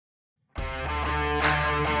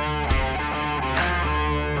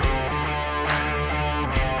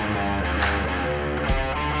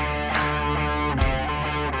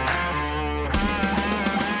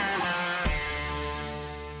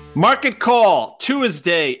Market call,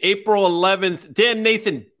 Tuesday, April 11th. Dan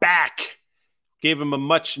Nathan back. Gave him a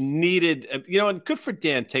much needed, and good for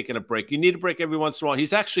Dan taking a break. You need a break every once in a while.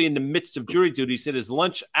 He's actually in the midst of jury duty. He's at his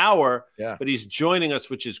lunch hour, but he's joining us,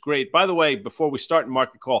 which is great. By the way, before we start in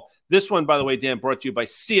Market Call, this one, by the way, Dan, brought to you by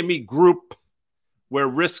CME Group, where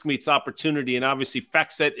risk meets opportunity. And obviously,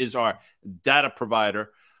 FactSet is our data provider.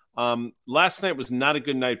 Last night was not a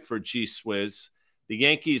good night for G Swizz. The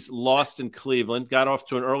Yankees lost in Cleveland, got off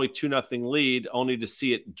to an early 2-0 lead, only to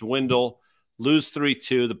see it dwindle, lose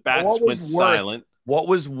 3-2. The bats went silent. What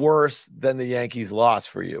was worse than the Yankees loss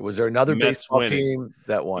for you? Was there another baseball team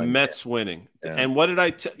that won? Mets winning. Yeah. And what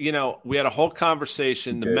did we had a whole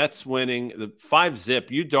conversation. The Mets winning, the 5-0.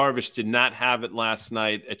 Yu Darvish did not have it last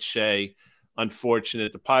night at Shea.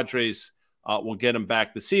 Unfortunate. The Padres will get him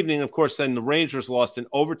back this evening. Of course, then the Rangers lost in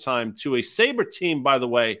overtime to a Sabre team, by the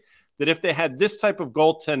way, that if they had this type of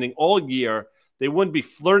goaltending all year, they wouldn't be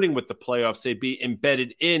flirting with the playoffs. They'd be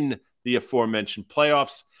embedded in the aforementioned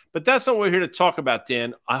playoffs. But that's not what we're here to talk about,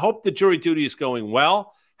 Dan. I hope the jury duty is going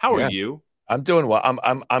well. How are you? I'm doing well.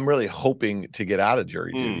 I'm really hoping to get out of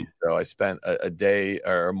jury duty. So I spent a day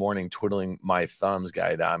or a morning twiddling my thumbs,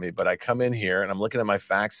 Gaidami. But I come in here and I'm looking at my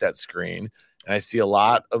FactSet screen and I see a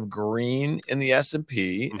lot of green in the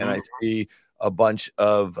S&P and I see a bunch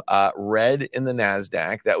of red in the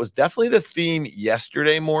NASDAQ. That was definitely the theme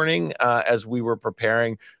yesterday morning as we were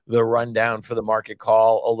preparing the rundown for the market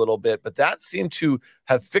call a little bit. But that seemed to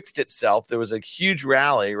have fixed itself. There was a huge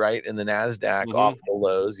rally, right, in the NASDAQ off the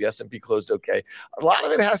lows. The S&P closed okay. A lot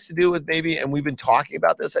of it has to do with maybe, and we've been talking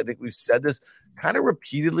about this, I think we've said this kind of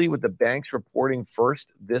repeatedly with the banks reporting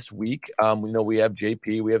first this week. We have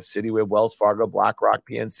JP, we have Citi, we have Wells Fargo, BlackRock,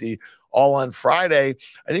 PNC, all on Friday.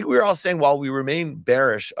 I think we were all saying while we remain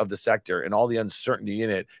bearish of the sector and all the uncertainty in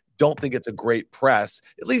it, don't think it's a great press,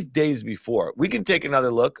 at least days before. We can take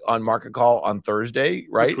another look on market call on Thursday,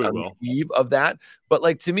 right? On the eve of that.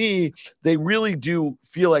 But to me, they really do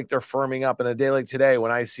feel like they're firming up. And a day like today,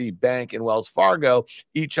 when I see Bank and Wells Fargo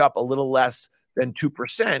each up a little less than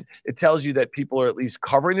 2%, it tells you that people are at least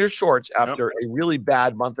covering their shorts after a really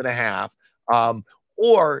bad month and a half,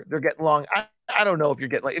 or they're getting long. I don't know if you're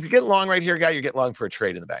getting long right here, guy, you're getting long for a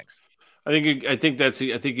trade in the banks. I think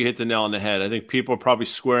you hit the nail on the head. I think people are probably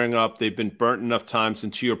squaring up. They've been burnt enough times,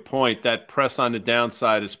 and to your point, that press on the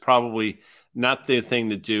downside is probably not the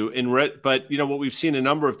thing to do. But what we've seen a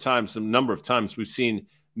number of times we've seen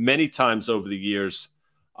many times over the years.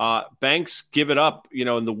 Banks give it up,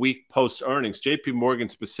 in the week post earnings. JP Morgan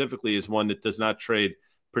specifically is one that does not trade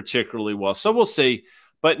particularly well. So we'll see.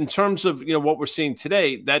 But in terms of what we're seeing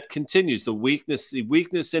today, that continues the weakness in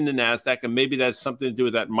the NASDAQ, and maybe that's something to do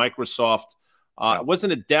with that Microsoft. It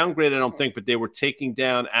wasn't a downgrade, I don't think, but they were taking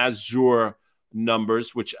down Azure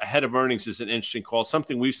numbers, which ahead of earnings is an interesting call,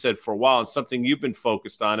 something we've said for a while and something you've been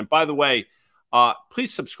focused on. And by the way,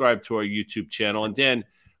 please subscribe to our YouTube channel. And Dan,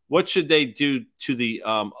 what should they do to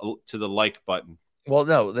the like button? Well,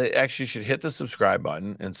 no, they actually should hit the subscribe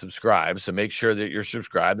button and subscribe. So make sure that you're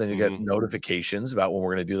subscribed. Then you get notifications about when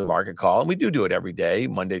we're going to do the market call. And we do it every day,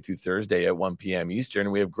 Monday through Thursday at 1 p.m. Eastern.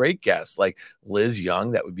 And we have great guests like Liz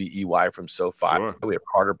Young. That would be EY from SoFi. Sure. We have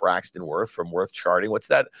Carter Braxton Worth from Worth Charting. What's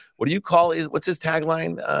that? What do you call it? What's his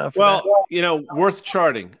tagline? Worth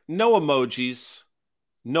Charting. No emojis,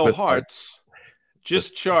 no hearts,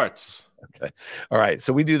 just charts. Okay. All right.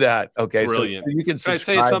 So we do that. Okay. Brilliant. So you can I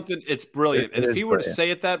say something? It's brilliant. And if he were to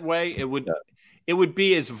say it that way, it would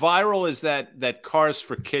be as viral as that Cars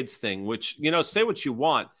for Kids thing, which, say what you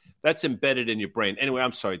want. That's embedded in your brain. Anyway,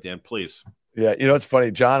 I'm sorry, Dan, please. Yeah. It's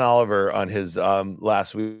funny. John Oliver on his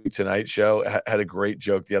last week Tonight show had a great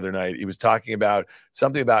joke the other night. He was talking about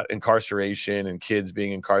something about incarceration and kids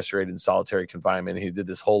being incarcerated in solitary confinement. He did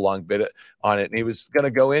this whole long bit on it. And he was going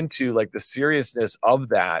to go into the seriousness of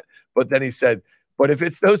that. But then he said, but if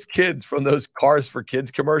it's those kids from those Cars for Kids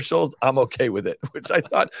commercials, I'm okay with it, which I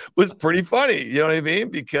thought was pretty funny. You know what I mean?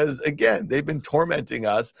 Because, again, they've been tormenting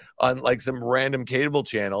us on some random cable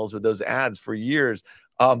channels with those ads for years.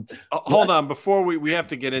 Hold on. Before we have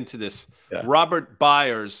to get into this, Robert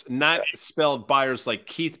Byers, not spelled Byers like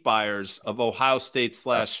Keith Byers of Ohio State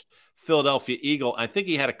 / Philadelphia Eagle. I think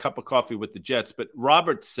he had a cup of coffee with the Jets, but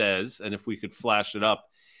Robert says, and if we could flash it up,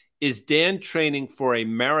 is Dan training for a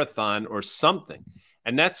marathon or something?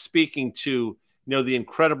 And that's speaking to the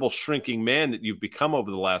incredible shrinking man that you've become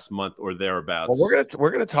over the last month or thereabouts. Well,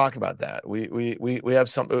 we're gonna talk about that. We have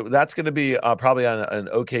some. That's going to be probably on an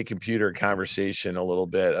OK Computer conversation a little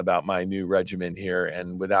bit about my new regimen here,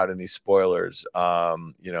 and without any spoilers.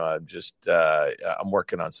 I'm just I'm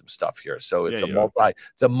working on some stuff here, so it's a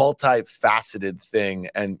multifaceted thing.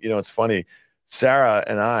 And it's funny. Sarah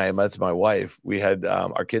and that's my wife, we had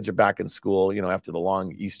our kids are back in school, after the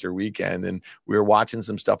long Easter weekend, and we were watching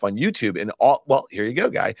some stuff on YouTube. And here you go,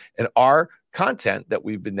 guy. And our content that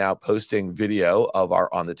we've been now posting video of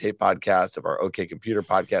our On the Tape podcast, of our OK Computer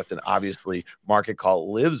podcast, and obviously Market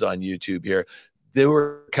Call lives on YouTube here. They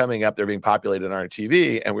were coming up, they're being populated on our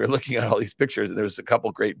TV, and we were looking at all these pictures, and there was a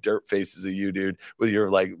couple great dirt faces of you, dude, with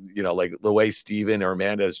your like the way Steven or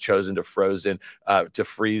Amanda has chosen to freeze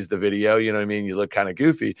the video. You know what I mean? You look kind of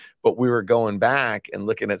goofy, but we were going back and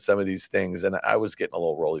looking at some of these things, and I was getting a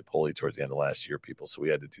little roly-poly towards the end of last year, people, so we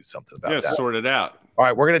had to do something about that. Sort it out. All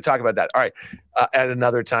right, we're going to talk about that. All right, at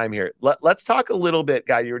another time here. Let's talk a little bit,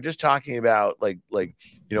 Guy. You were just talking about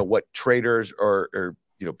what traders or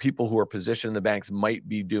people who are positioned in the banks might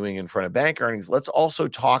be doing in front of bank earnings. Let's also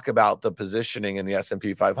talk about the positioning in the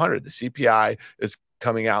S&P 500. The CPI is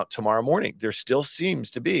coming out tomorrow morning. There still seems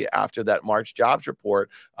to be, after that March jobs report,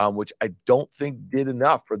 which I don't think did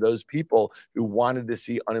enough for those people who wanted to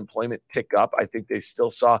see unemployment tick up. I think they still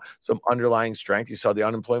saw some underlying strength. You saw the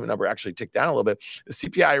unemployment number actually tick down a little bit. The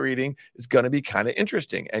CPI reading is going to be kind of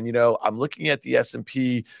interesting. And, I'm looking at the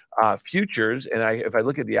S&P futures, and if I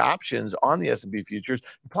look at the options on the S&P futures,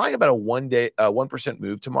 implying about a 1%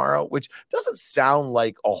 move tomorrow, which doesn't sound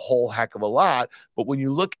like a whole heck of a lot. But when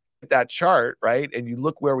you look that chart, right, and you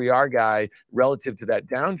look where we are, Guy, relative to that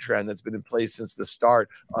downtrend that's been in place since the start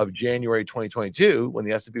of January 2022, when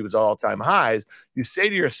the S&P was all-time highs, you say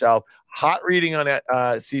to yourself, hot reading on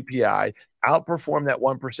CPI, outperform that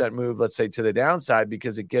 1% move, let's say, to the downside,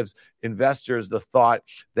 because it gives investors the thought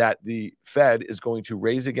that the Fed is going to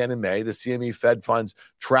raise again in May. The CME Fed Funds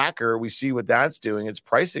tracker, we see what that's doing. It's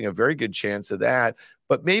pricing a very good chance of that.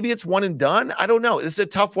 But maybe it's one and done. I don't know. It's a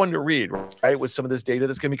tough one to read, right? With some of this data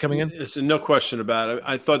that's going to be coming in. It's no question about it.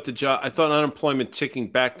 I thought unemployment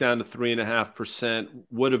ticking back down to 3.5%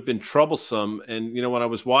 would have been troublesome. And when I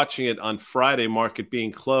was watching it on Friday, market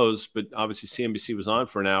being closed, but obviously CNBC was on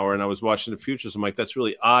for an hour, and I was watching the futures. I'm like, that's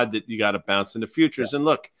really odd that you got to bounce in the futures. Yeah. And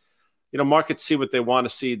look, markets see what they want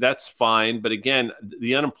to see. That's fine. But again,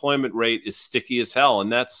 the unemployment rate is sticky as hell,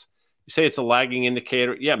 and that's. You say it's a lagging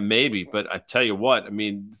indicator. Yeah, maybe. But I tell you what,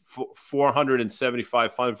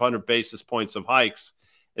 475, 500 basis points of hikes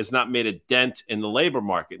has not made a dent in the labor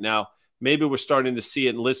market. Now, maybe we're starting to see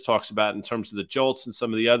it, and Liz talks about it in terms of the jolts and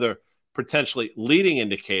some of the other potentially leading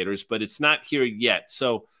indicators, but it's not here yet.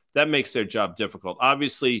 So that makes their job difficult.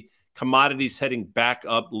 Obviously, commodities heading back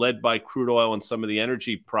up, led by crude oil and some of the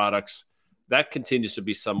energy products, that continues to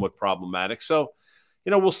be somewhat problematic. So,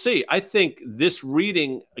 we'll see. I think this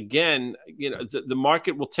reading, again, the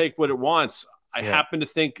market will take what it wants. I happen to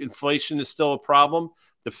think inflation is still a problem.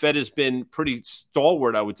 The Fed has been pretty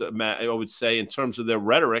stalwart, I would say, in terms of their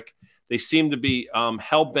rhetoric. They seem to be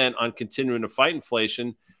hell-bent on continuing to fight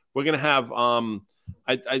inflation. We're going to have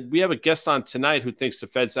we have a guest on tonight who thinks the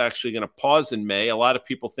Fed's actually going to pause in May. A lot of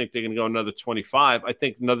people think they're going to go another 25. I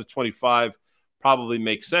think another 25 probably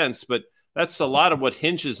makes sense, but that's a lot of what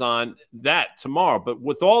hinges on that tomorrow. But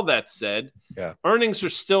with all that said, earnings are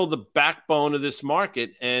still the backbone of this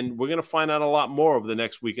market, and we're going to find out a lot more over the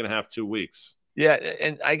next week and a half, 2 weeks. Yeah,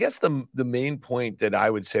 and I guess the main point that I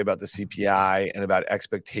would say about the CPI and about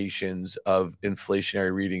expectations of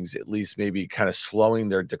inflationary readings, at least maybe kind of slowing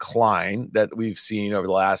their decline that we've seen over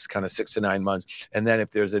the last kind of 6 to 9 months, and then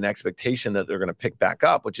if there's an expectation that they're going to pick back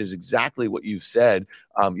up, which is exactly what you've said,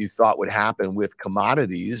 you thought would happen with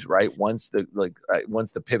commodities, right? Once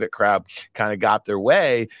the pivot crowd kind of got their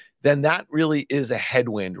way, then that really is a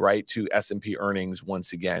headwind, right, to S&P earnings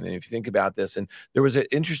once again. And if you think about this, and there was an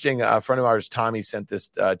interesting friend of ours, Tommy, sent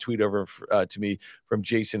this tweet over to me from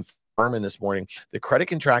Jason Furman this morning. The credit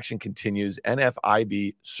contraction continues.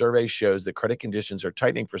 NFIB survey shows that credit conditions are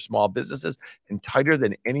tightening for small businesses and tighter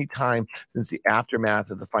than any time since the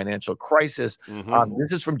aftermath of the financial crisis.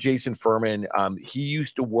 This is from Jason Furman. He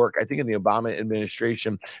used to work, I think, in the Obama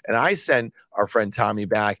administration. And I sent our friend Tommy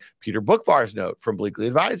back Peter Bookvar's note from Bleakley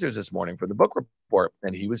Advisors this morning from the book report.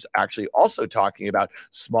 And he was actually also talking about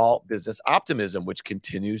small business optimism, which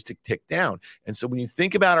continues to tick down. And so when you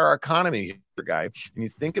think about our economy, Guy, and you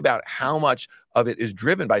think about how much of it is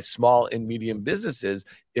driven by small and medium businesses,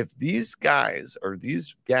 if these guys or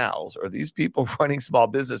these gals or these people running small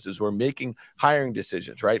businesses who are making hiring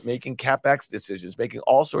decisions, right, making CapEx decisions, making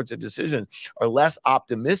all sorts of decisions, are less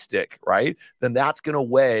optimistic, right, then that's going to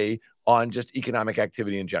weigh on just economic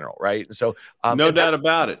activity in general, right? And so no doubt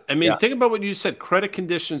about it. I mean, think about what you said. Credit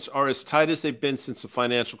conditions are as tight as they've been since the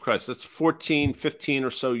financial crisis. That's 14, 15 or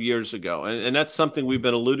so years ago. And that's something we've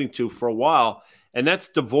been alluding to for a while. And that's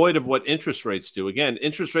devoid of what interest rates do. Again,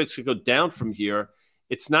 interest rates could go down from here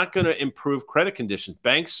it's not going to improve credit conditions.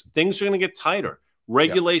 Things are going to get tighter.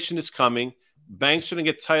 Regulation is coming. Banks are going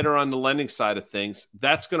to get tighter on the lending side of things.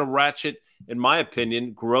 That's going to ratchet, in my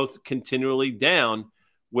opinion, growth continually down,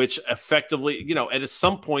 which effectively, at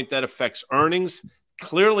some point that affects earnings,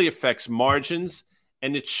 clearly affects margins,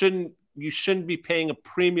 and you shouldn't be paying a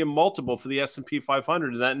premium multiple for the S&P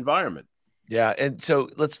 500 in that environment. Yeah, and so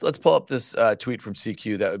let's pull up this tweet from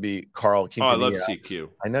CQ. That would be Carl Quintanilla. Oh, I love CQ.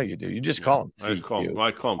 I know you do. You just call him CQ.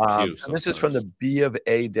 I call him Q. And this is from the B of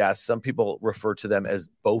A desk. Some people refer to them as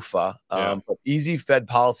BOFA. But easy Fed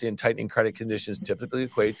policy and tightening credit conditions typically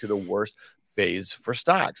equate to the worst phase for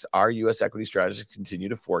stocks. Our U.S. equity strategists continue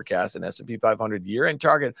to forecast an S&P 500 year-end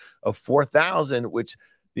target of 4,000, which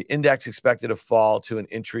the index expected to fall to an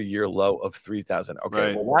intra-year low of 3,000.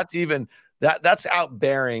 Okay, well, that's even that's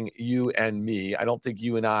outbearing you and me. I don't think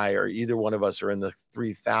you and I or either one of us are in the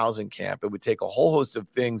 3,000 camp. It would take a whole host of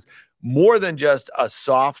things more than just a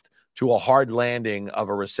soft to a hard landing of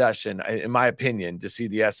a recession, in my opinion, to see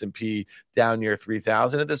the S&P down near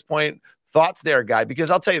 3,000 at this point. Thoughts there, Guy? Because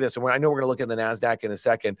I'll tell you this, and I know we're going to look at the NASDAQ in a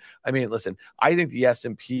second. I mean, listen, I think the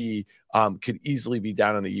S&P could easily be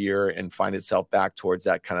down in the year and find itself back towards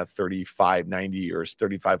that kind of 3,590 or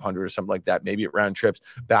 3,500 or something like that. Maybe it round trips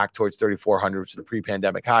back towards 3,400, which is the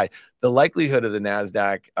pre-pandemic high. The likelihood of the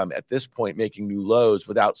NASDAQ at this point making new lows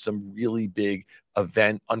without some really big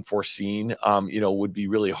event unforeseen, would be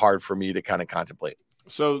really hard for me to kind of contemplate.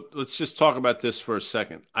 So let's just talk about this for a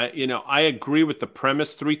second. I agree with the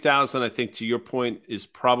premise. 3,000, I think, to your point, is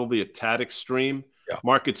probably a tad extreme. Yeah.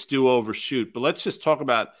 Markets do overshoot. But let's just talk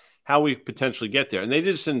about how we potentially get there. And they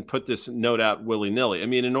just didn't put this note out willy-nilly. I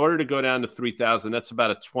mean, in order to go down to 3,000, that's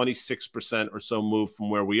about a 26% or so move from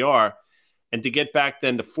where we are. And to get back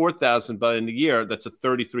then to 4,000 by the end of the year, that's a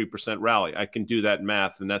 33% rally. I can do that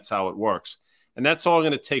math, and that's how it works. And that's all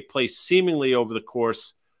going to take place seemingly over the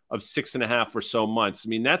course of 6.5 or so months. I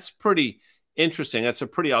mean, that's pretty interesting. That's a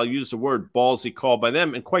pretty, I'll use the word, ballsy call by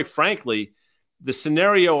them. And quite frankly, the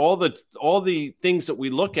scenario, all the things that we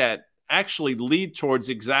look at actually lead towards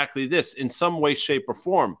exactly this in some way, shape, or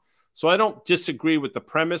form. So I don't disagree with the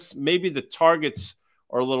premise. Maybe the targets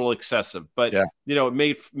are a little excessive, but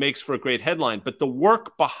it makes for a great headline. But the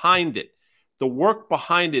work behind it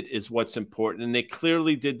is what's important, and they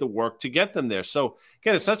clearly did the work to get them there. So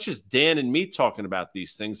again, it's not just Dan and me talking about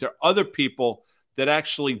these things. There are other people that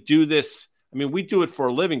actually do this. I mean, we do it for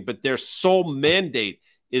a living, but their sole mandate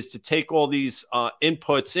is to take all these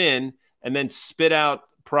inputs in and then spit out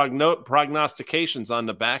prognostications on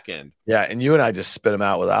the back end. Yeah, and you and I just spit them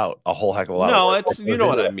out without a whole heck of a lot. No, it's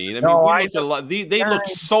what I mean. I mean, they look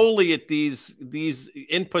solely at these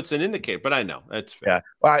inputs and indicators, but I know that's fair. Yeah.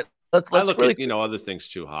 All right. Let's look really, at other things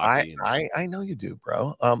too, hockey. I know you do,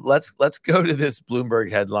 bro. Let's go to this Bloomberg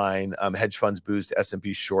headline: hedge funds boost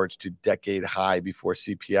S&P shorts to decade high before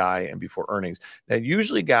CPI and before earnings. Now,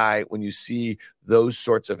 usually, Guy, when you see those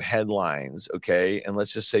sorts of headlines, okay, and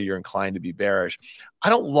let's just say you're inclined to be bearish, I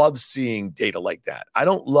don't love seeing data like that. I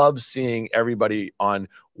don't love seeing everybody on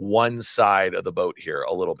one side of the boat here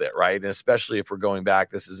a little bit, right? And especially if we're going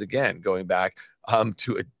back, this is again going back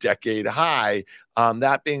to a decade high.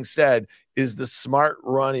 That being said, is the smart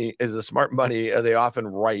money, are they often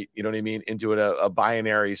right, you know what I mean, into a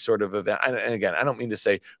binary sort of event? And again, I don't mean to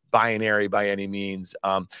say binary by any means.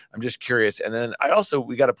 I'm just curious. And then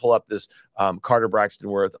we got to pull up this Carter Braxton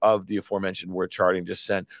Worth of the aforementioned Worth Charting just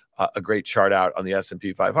sent a great chart out on the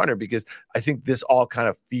S&P 500, because I think this all kind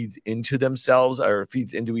of feeds into themselves or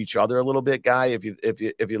feeds into each other a little bit, Guy,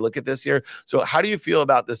 if you look at this here. So how do you feel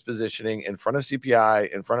about this positioning in front of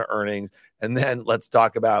CPI, in front of earnings? And then let's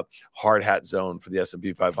talk about hard hat zone for the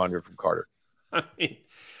S&P 500 from Carter. I mean,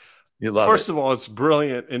 first of all, it's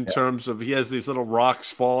brilliant in terms of he has these little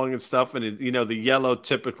rocks falling and stuff. And, the yellow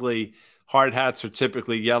typically, hard hats are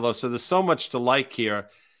typically yellow. So there's so much to like here.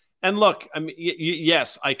 And look, I mean,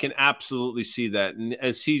 yes, I can absolutely see that. And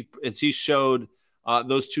as he showed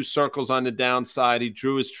those two circles on the downside, he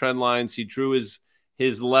drew his trend lines, he drew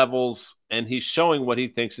his levels, and he's showing what he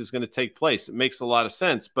thinks is going to take place. It makes a lot of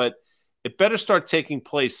sense, but it better start taking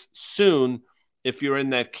place soon if you're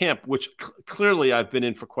in that camp, which clearly I've been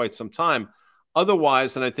in for quite some time.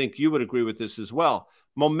 Otherwise, and I think you would agree with this as well,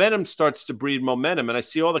 momentum starts to breed momentum. And I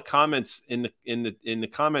see all the comments in the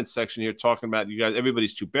comments section here talking about you guys,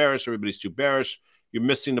 everybody's too bearish. You're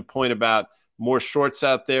missing the point about more shorts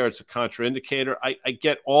out there. It's a contraindicator. I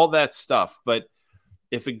get all that stuff. But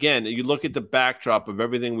if, again, you look at the backdrop of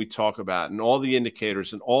everything we talk about and all the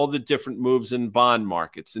indicators and all the different moves in bond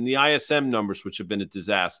markets and the ISM numbers, which have been a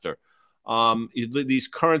disaster, these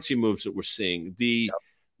currency moves that we're seeing, the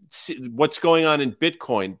what's going on in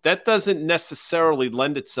Bitcoin, that doesn't necessarily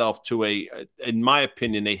lend itself to in my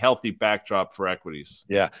opinion, a healthy backdrop for equities.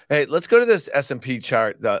 Yeah. Hey, let's go to this S&P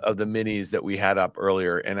chart of the minis that we had up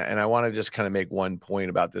earlier. And I want to just kind of make one point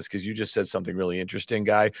about this, because you just said something really interesting,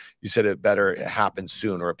 Guy. You said it better happen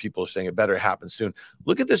soon, or people are saying it better happen soon.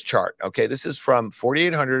 Look at this chart. Okay. This is from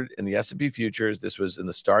 4,800 in the S&P futures. This was in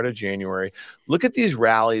the start of January. Look at these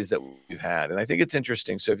rallies that we've had. And I think it's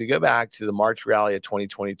interesting. So if you go back to the March rally of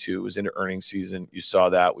 2022, it was into earnings season. You saw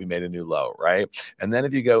that we made a new low, right? And then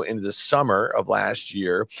if you go into the summer of last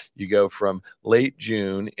year, you go from late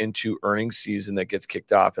June into earnings season that gets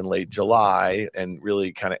kicked off in late July and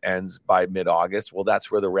really kind of ends by mid-August. Well, that's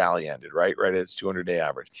where the rally ended, right? Right at its 200-day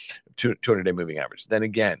average, 200-day moving average. Then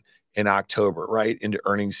again, in October, right into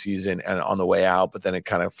earnings season and on the way out, but then it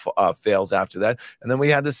kind of fails after that. And then we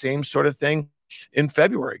had the same sort of thing in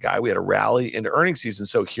February, Guy. We had a rally into earnings season.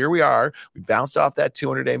 So here we are. We bounced off that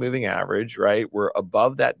 200-day moving average, right? We're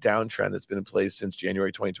above that downtrend that's been in place since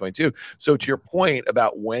January 2022. So to your point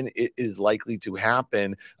about when it is likely to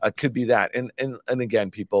happen, could be that. And again,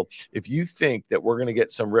 people, if you think that we're going to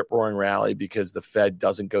get some rip-roaring rally because the Fed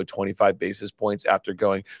doesn't go 25 basis points after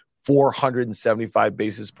going 475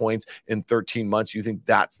 basis points in 13 months, you think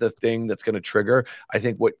that's the thing that's going to trigger? I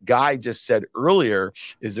think what Guy just said earlier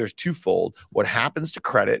is there's twofold: what happens to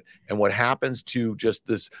credit and what happens to just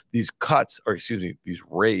these cuts, or excuse me, these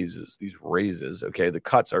raises. Okay, the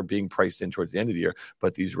cuts are being priced in towards the end of the year,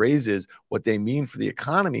 but these raises, what they mean for the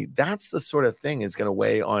economy, that's the sort of thing is going to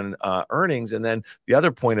weigh on earnings. And then the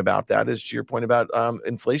other point about that is to your point about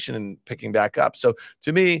inflation and picking back up. So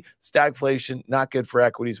to me, stagflation, not good for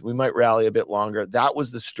equities. We might rally a bit longer. That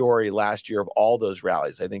was the story last year of all those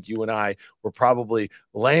rallies. I think you and I were probably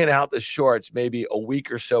laying out the shorts maybe a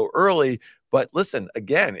week or so early. But listen,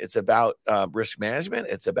 again, it's about risk management.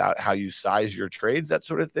 It's about how you size your trades, that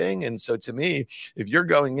sort of thing. And so to me, if you're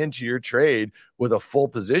going into your trade with a full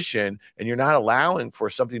position and you're not allowing for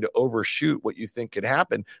something to overshoot what you think could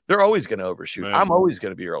happen, they're always going to overshoot. Right. I'm always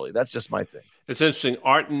going to be early. That's just my thing. It's interesting.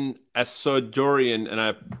 Arten Asadourian, and I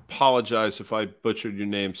apologize if I butchered your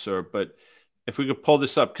name, sir, but if we could pull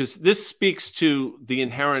this up, because this speaks to the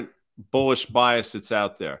inherent bullish bias that's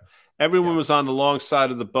out there. Everyone was on the long side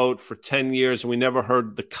of the boat for 10 years, and we never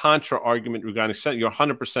heard the contra argument regarding Senate. You're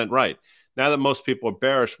 100% right. Now that most people are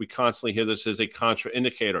bearish, we constantly hear this as a contra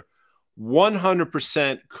indicator.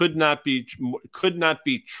 100% could not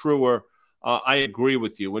be truer. I agree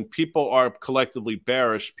with you. When people are collectively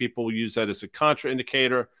bearish, people will use that as a contra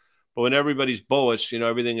indicator. But when everybody's bullish,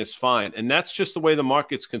 everything is fine. And that's just the way the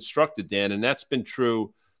market's constructed, Dan. And that's been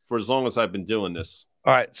true for as long as I've been doing this.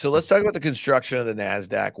 All right, so let's talk about the construction of the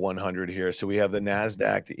NASDAQ 100 here. So we have the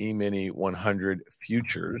NASDAQ, the E-mini 100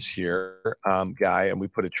 futures here, Guy, and we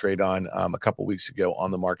put a trade on a couple weeks ago on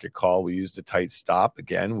the market call. We used a tight stop.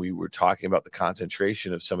 Again, we were talking about the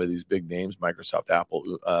concentration of some of these big names: Microsoft,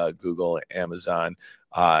 Apple, Google, Amazon,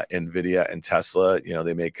 NVIDIA, and Tesla.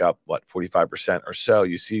 They make up, 45% or so.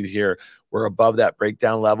 You see here, we're above that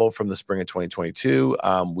breakdown level from the spring of 2022.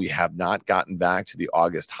 We have not gotten back to the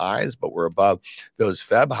August highs, but we're above those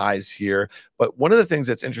Feb highs here. But one of the things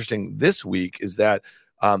that's interesting this week is that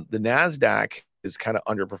the NASDAQ is kind of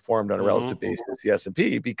underperformed on a relative basis, the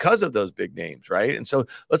S&P, because of those big names, right? And so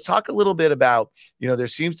let's talk a little bit about, there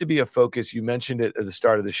seems to be a focus, you mentioned it at the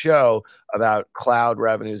start of the show, about cloud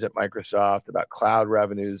revenues at Microsoft, about cloud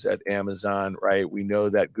revenues at Amazon, right? We know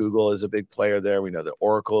that Google is a big player there. We know that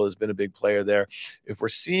Oracle has been a big player there. If we're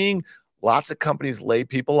seeing lots of companies lay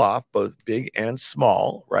people off, both big and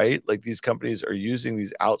small, right? Like these companies are using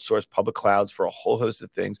these outsourced public clouds for a whole host of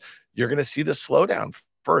things. You're going to see the slowdown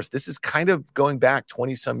first. This is kind of going back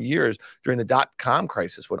 20 some years during the dot-com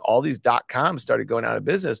crisis when all these dot-coms started going out of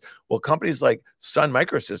business. Well, companies like Sun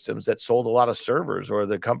Microsystems that sold a lot of servers, or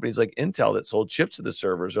the companies like Intel that sold chips to the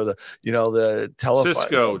servers, or the telephone,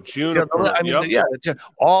 Cisco, Juniper,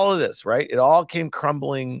 all of this, right? It all came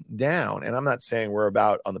crumbling down. And I'm not saying we're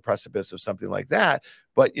about on the precipice of something like that,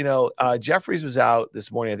 but Jeffries was out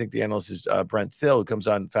this morning. I think the analyst is Brent Thill, who comes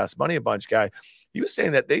on Fast Money a bunch, Guy. He was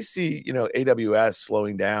saying that they see, AWS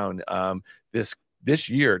slowing down this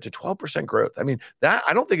year to 12% growth. I mean, that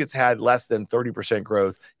I don't think it's had less than 30%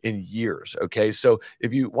 growth in years. Okay, so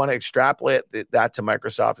if you want to extrapolate that to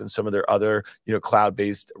Microsoft and some of their other,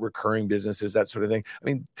 cloud-based recurring businesses, that sort of thing. I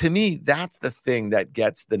mean, to me, that's the thing that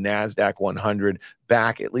gets the NASDAQ 100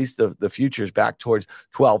 back, at least the futures back towards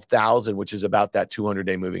 12,000, which is about that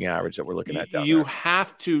 200-day moving average that we're looking at down there. You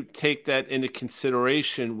have to take that into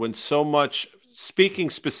consideration when so much speaking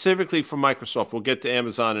specifically for Microsoft, we'll get to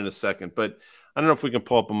Amazon in a second, but I don't know if we can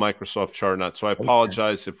pull up a Microsoft chart or not. So I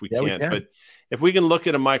apologize if we can't. But if we can look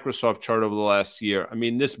at a Microsoft chart over the last year, I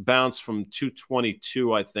mean, this bounced from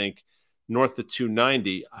 222, I think, north of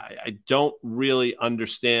 290. I don't really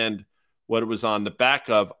understand what it was on the back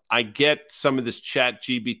of. I get some of this chat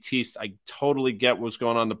GBT. I totally get what was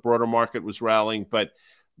going on. The broader market was rallying, but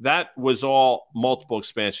that was all multiple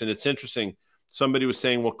expansion. It's interesting. Somebody was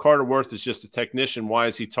saying, well, Carter Worth is just a technician. Why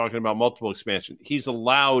is he talking about multiple expansion? He's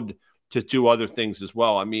allowed to do other things as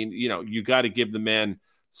well. I mean, you know, you got to give the man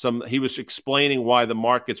some. He was explaining why the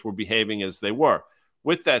markets were behaving as they were.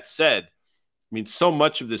 With that said, I mean, so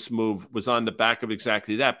much of this move was on the back of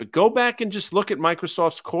exactly that. But go back and just look at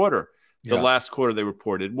Microsoft's quarter. The last quarter they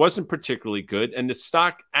reported wasn't particularly good, and the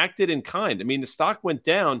stock acted in kind. I mean, the stock went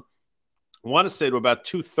down, I want to say, to about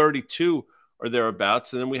 232 or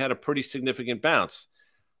thereabouts, and then we had a pretty significant bounce.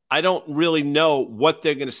 I don't really know what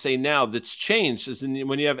they're going to say now that's changed. Is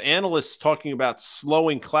when you have analysts talking about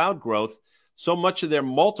slowing cloud growth, so much of their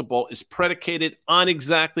multiple is predicated on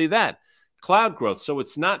exactly that, cloud growth. So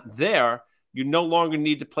it's not there. You no longer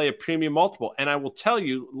need to play a premium multiple. And I will tell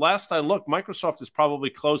you, last I looked, Microsoft is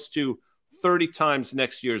probably close to 30 times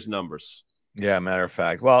next year's numbers. Yeah, matter of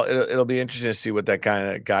fact. Well, it'll be interesting to see what that kind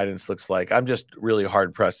of guidance looks like. I'm just really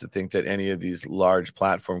hard pressed to think that any of these large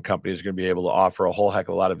platform companies are going to be able to offer a whole heck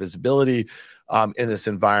of a lot of visibility in this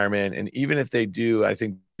environment. And even if they do, I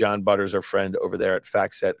think John Butters, our friend over there at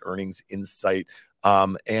FactSet Earnings Insight,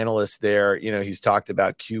 analyst there, you know, he's talked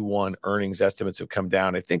about Q1 earnings estimates have come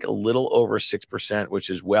down, I think, a little over 6%,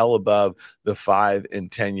 which is well above the 5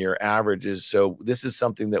 and 10-year averages. So this is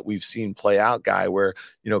something that we've seen play out, Guy, where,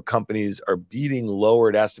 you know, companies are beating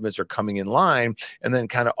lowered estimates or coming in line and then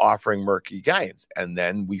kind of offering murky guidance. And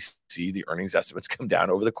then we see the earnings estimates come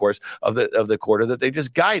down over the course of the quarter that they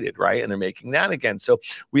just guided, right? And they're making that again. So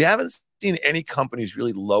we haven't seen any companies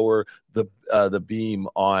really lower the beam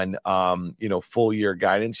on you know, full year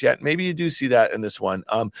guidance yet. Maybe you do see that in this one.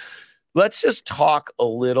 Let's just talk a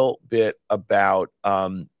little bit about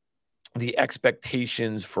the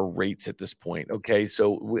expectations for rates at this point. Okay,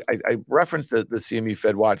 so I referenced the CME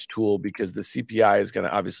FedWatch tool because the CPI is going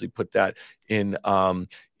to obviously put that in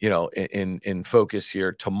you know, in focus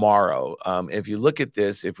here tomorrow. If you look at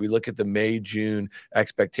this, if we look at the May-June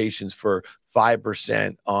expectations for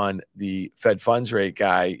 5% on the Fed funds rate,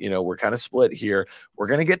 Guy, you know, we're kind of split here. We're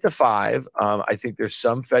going to get to 5. I think there's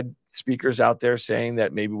some Fed speakers out there saying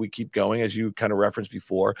that maybe we keep going, as you kind of referenced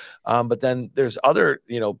before. But then there's other,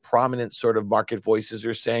 you know, prominent sort of market voices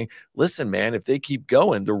are saying, listen, man, if they keep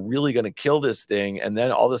going, they're really going to kill this thing. And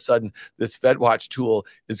then all of a sudden, this FedWatch tool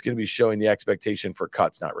is going to be showing the expectation for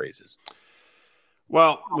cuts, not raises.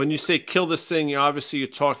 Well, when you say kill this thing, obviously you're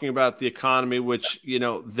talking about the economy, which, you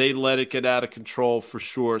know, they let it get out of control for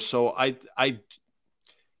sure. So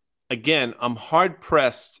again, I'm hard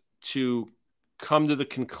pressed to come to the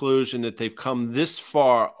conclusion that they've come this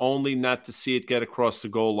far only not to see it get across the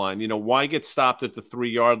goal line. You know, why get stopped at the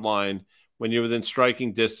 3-yard line when you're within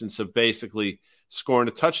striking distance of basically scoring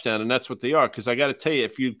a touchdown? And that's what they are. Because I got to tell you,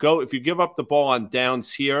 if you give up the ball on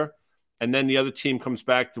downs here, and then the other team comes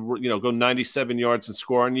back to, you know, go 97 yards and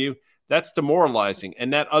score on you, that's demoralizing.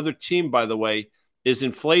 And that other team, by the way, is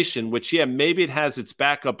inflation, which, yeah, maybe it has its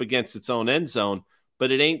back up against its own end zone,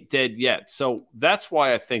 but it ain't dead yet. So that's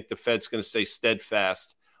why I think the Fed's going to stay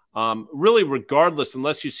steadfast, really regardless,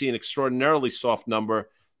 unless you see an extraordinarily soft number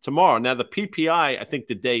tomorrow. Now, the PPI, I think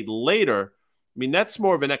the day later, I mean, that's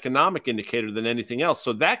more of an economic indicator than anything else.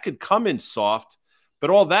 So that could come in soft. But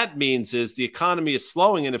all that means is the economy is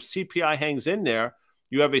slowing. And if CPI hangs in there,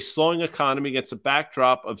 you have a slowing economy against a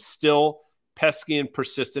backdrop of still pesky and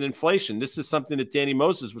persistent inflation. This is something that Danny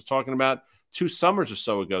Moses was talking about 2 summers or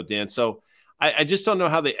so ago, Dan. So I just don't know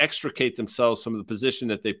how they extricate themselves from the position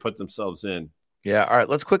that they put themselves in. Yeah. All right.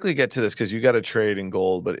 Let's quickly get to this because you got to trade in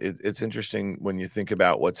gold. But it's interesting when you think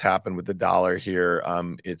about what's happened with the dollar here.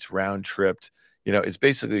 It's round tripped. You know, it's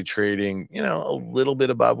basically trading, you know, a little bit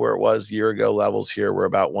above where it was year ago levels here. We're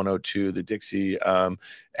about 102, the Dixie.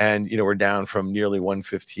 And, you know, we're down from nearly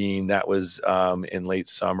 115. That was in late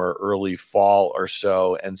summer, early fall or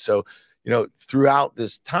so. And so, you know, throughout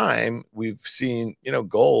this time, we've seen, you know,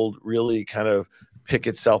 gold really kind of pick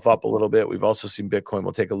itself up a little bit. We've also seen Bitcoin.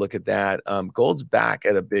 We'll take a look at that. Gold's back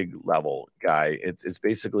at a big level, Guy. It's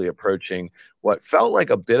basically approaching what felt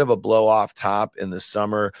like a bit of a blow off top in the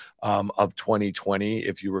summer of 2020,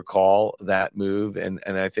 if you recall that move. And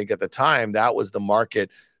I think at the time that was the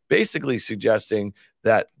market basically suggesting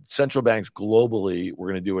that central banks globally were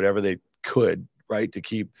going to do whatever they could, right, to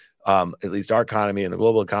keep at least our economy and the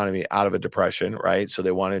global economy out of a depression, right? So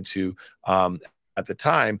they wanted to, at the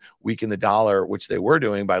time, weaken the dollar, which they were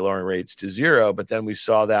doing by lowering rates to zero. But then we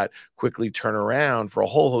saw that quickly turn around for a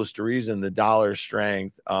whole host of reasons, the dollar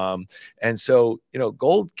strength. And so,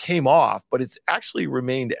 gold came off, but it's actually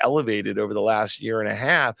remained elevated over the last year and a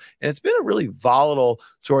half. And it's been a really volatile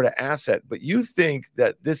sort of asset. But you think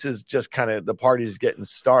that this is just kind of the party's getting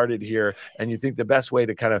started here. And you think the best way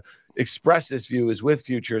to kind of express this view is with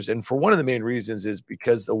futures. And for one of the main reasons is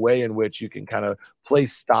because the way in which you can kind of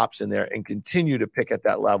place stops in there and continue to pick at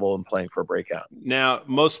that level and playing for a breakout. Now,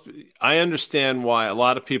 I understand why a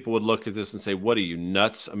lot of people would look at this and say, what are you,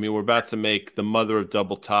 nuts? I mean, we're about to make the mother of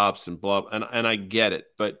double tops and blah, and I get it.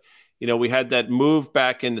 But, we had that move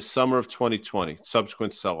back in the summer of 2020,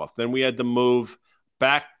 subsequent sell-off. Then we had the move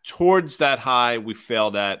back towards that high we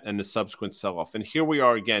failed at and the subsequent sell-off. And here we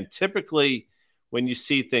are again. Typically, when you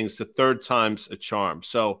see things, the third time's a charm.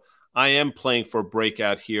 So I am playing for a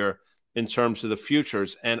breakout here in terms of the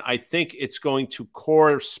futures. And I think it's going to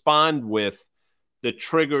correspond with the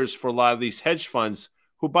triggers for a lot of these hedge funds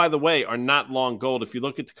who, by the way, are not long gold. If you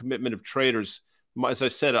look at the commitment of traders, as I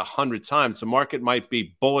said 100 times, the market might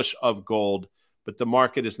be bullish of gold, but the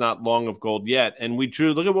market is not long of gold yet. And we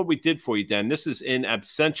drew, look at what we did for you, Dan. This is in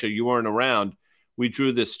absentia. You weren't around. We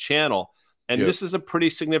drew this channel. And yep. This is a pretty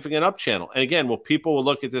significant up channel. And again, people will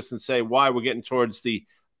look at this and say, why we're getting towards the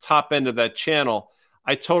top end of that channel.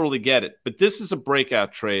 I totally get it. But this is a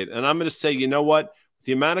breakout trade. And I'm going to say, you know what?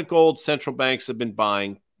 The amount of gold central banks have been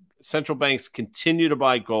buying, central banks continue to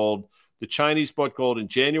buy gold. The Chinese bought gold in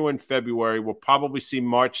January and February. We'll probably see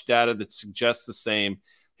March data that suggests the same.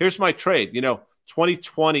 Here's my trade,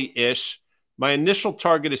 2020-ish. My initial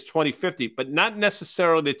target is 2050, but not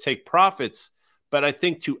necessarily to take profits, but I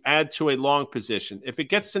think to add to a long position. If it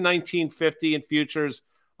gets to 1950 in futures,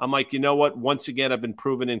 I'm like, you know what? Once again, I've been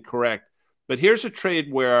proven incorrect. But here's a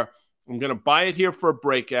trade where I'm going to buy it here for a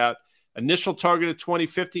breakout. Initial target of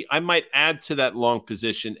 2050. I might add to that long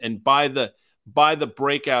position and buy the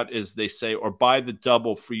breakout, as they say, or buy the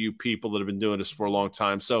double for you people that have been doing this for a long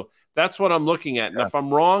time. So that's what I'm looking at. And if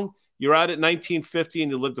I'm wrong, you're out at 1950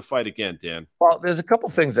 and you live to fight again, Dan. Well, there's a couple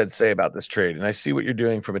things I'd say about this trade. And I see what you're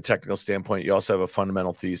doing from a technical standpoint. You also have a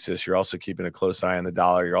fundamental thesis. You're also keeping a close eye on the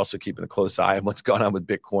dollar. You're also keeping a close eye on what's going on with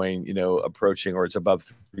Bitcoin, approaching, or it's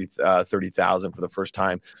above 30,000 for the first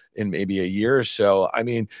time in maybe a year or so. I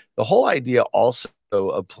mean, the whole idea also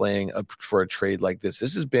of playing for a trade like this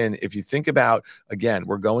has been, if you think about, again,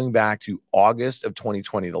 we're going back to August of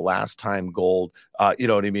 2020, the last time gold,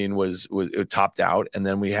 was it topped out. And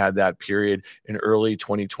then we had that period in early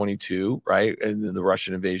 2022, right? And the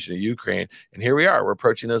Russian invasion of Ukraine. And here we are, we're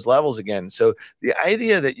approaching those levels again. So the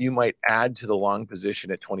idea that you might add to the long position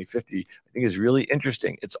at 2050, I think is really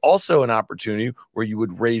interesting. It's also an opportunity where you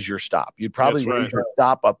would raise your stop. You'd probably raise your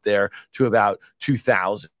stop up there to about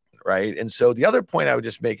 2,000. Right. And so the other point I would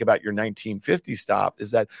just make about your 1950 stop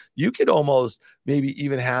is that you could almost maybe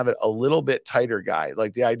even have it a little bit tighter, guy,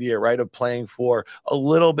 like the idea, right, of playing for a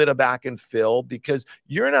little bit of back and fill, because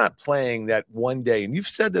you're not playing that one day. And you've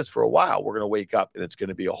said this for a while. We're going to wake up and it's going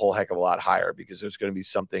to be a whole heck of a lot higher because there's going to be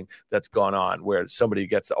something that's gone on where somebody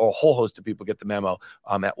gets, or a whole host of people get the memo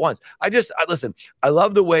at once. Listen, I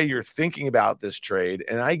love the way you're thinking about this trade.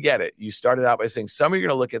 And I get it. You started out by saying some are going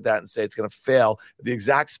to look at that and say it's going to fail at the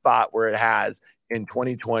exact spot where it has in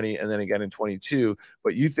 2020 and then again in 22,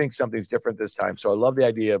 but you think something's different this time. So I love the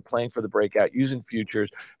idea of playing for the breakout, using futures,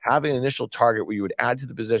 having an initial target where you would add to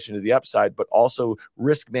the position to the upside, but also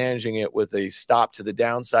risk managing it with a stop to the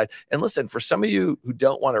downside. And listen, for some of you who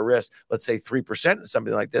don't want to risk, let's say 3% in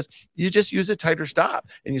something like this, you just use a tighter stop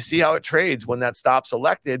and you see how it trades when that stop's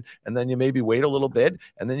elected, and then you maybe wait a little bit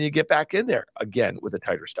and then you get back in there again with a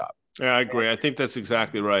tighter stop. Yeah, I agree. I think that's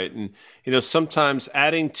exactly right. And, sometimes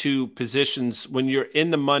adding to positions when you're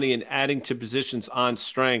in the money and adding to positions on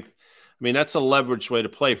strength, I mean, that's a leveraged way to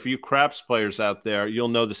play. For you craps players out there, you'll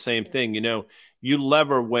know the same thing. You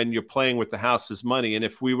lever when you're playing with the house's money. And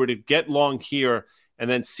if we were to get long here and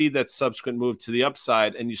then see that subsequent move to the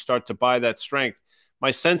upside and you start to buy that strength,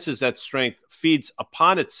 my sense is that strength feeds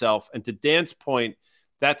upon itself. And to Dan's point,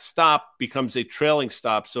 that stop becomes a trailing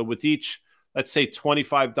stop. So with each, let's say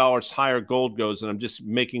 $25 higher gold goes, and I'm just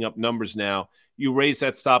making up numbers now, you raise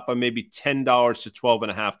that stop by maybe $10 to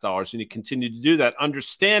 $12.50, and you continue to do that,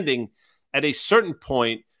 understanding at a certain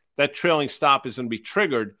point that trailing stop is going to be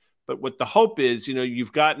triggered, But what the hope is,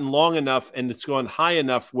 you've gotten long enough and it's gone high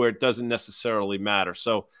enough where it doesn't necessarily matter.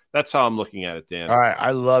 So that's how I'm looking at it, Dan. All right.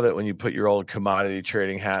 I love it when you put your old commodity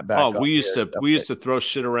trading hat back on. We used to throw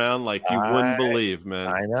shit around like you wouldn't believe, man.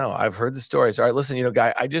 I know. I've heard the stories. All right, listen,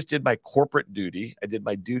 Guy, I just did my corporate duty. I did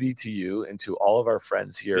my duty to you and to all of our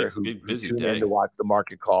friends here who tuned in to watch the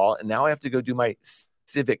market call. And now I have to go do my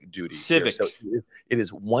civic duty. So it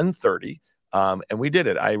is 1:30. And we did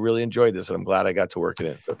it. I really enjoyed this, and I'm glad I got to work it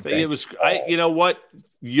in. So it was, you know what?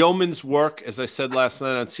 Yeoman's work, as I said last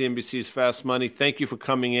night on CNBC's Fast Money. Thank you for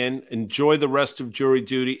coming in. Enjoy the rest of jury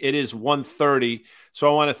duty. It is 1:30. So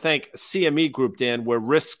I want to thank CME Group, Dan, where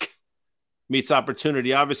risk meets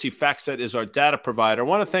opportunity. Obviously, FactSet is our data provider. I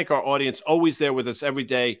want to thank our audience, always there with us every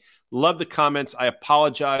day. Love the comments. I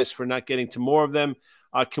apologize for not getting to more of them.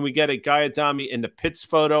 Can we get a Guy Adami in the pits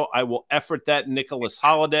photo? I will effort that. Nicholas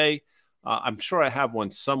Holiday. I'm sure I have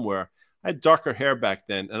one somewhere. I had darker hair back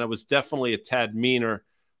then, and I was definitely a tad meaner,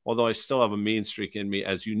 although I still have a mean streak in me,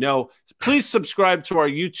 as you know. Please subscribe to our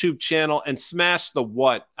YouTube channel and smash the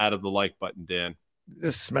what out of the like button, Dan.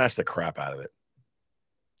 Just smash the crap out of it.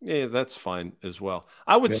 Yeah, that's fine as well.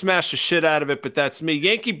 I would smash the shit out of it, but that's me.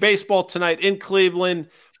 Yankee baseball tonight in Cleveland.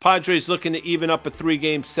 Padres looking to even up a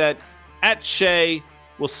 3-game set at Shea.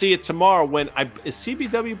 We'll see you tomorrow. Is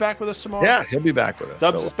CBW back with us tomorrow? Yeah, he'll be back with us.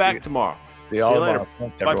 Dubs is back tomorrow. See you all later.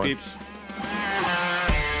 Thanks, bye, peeps.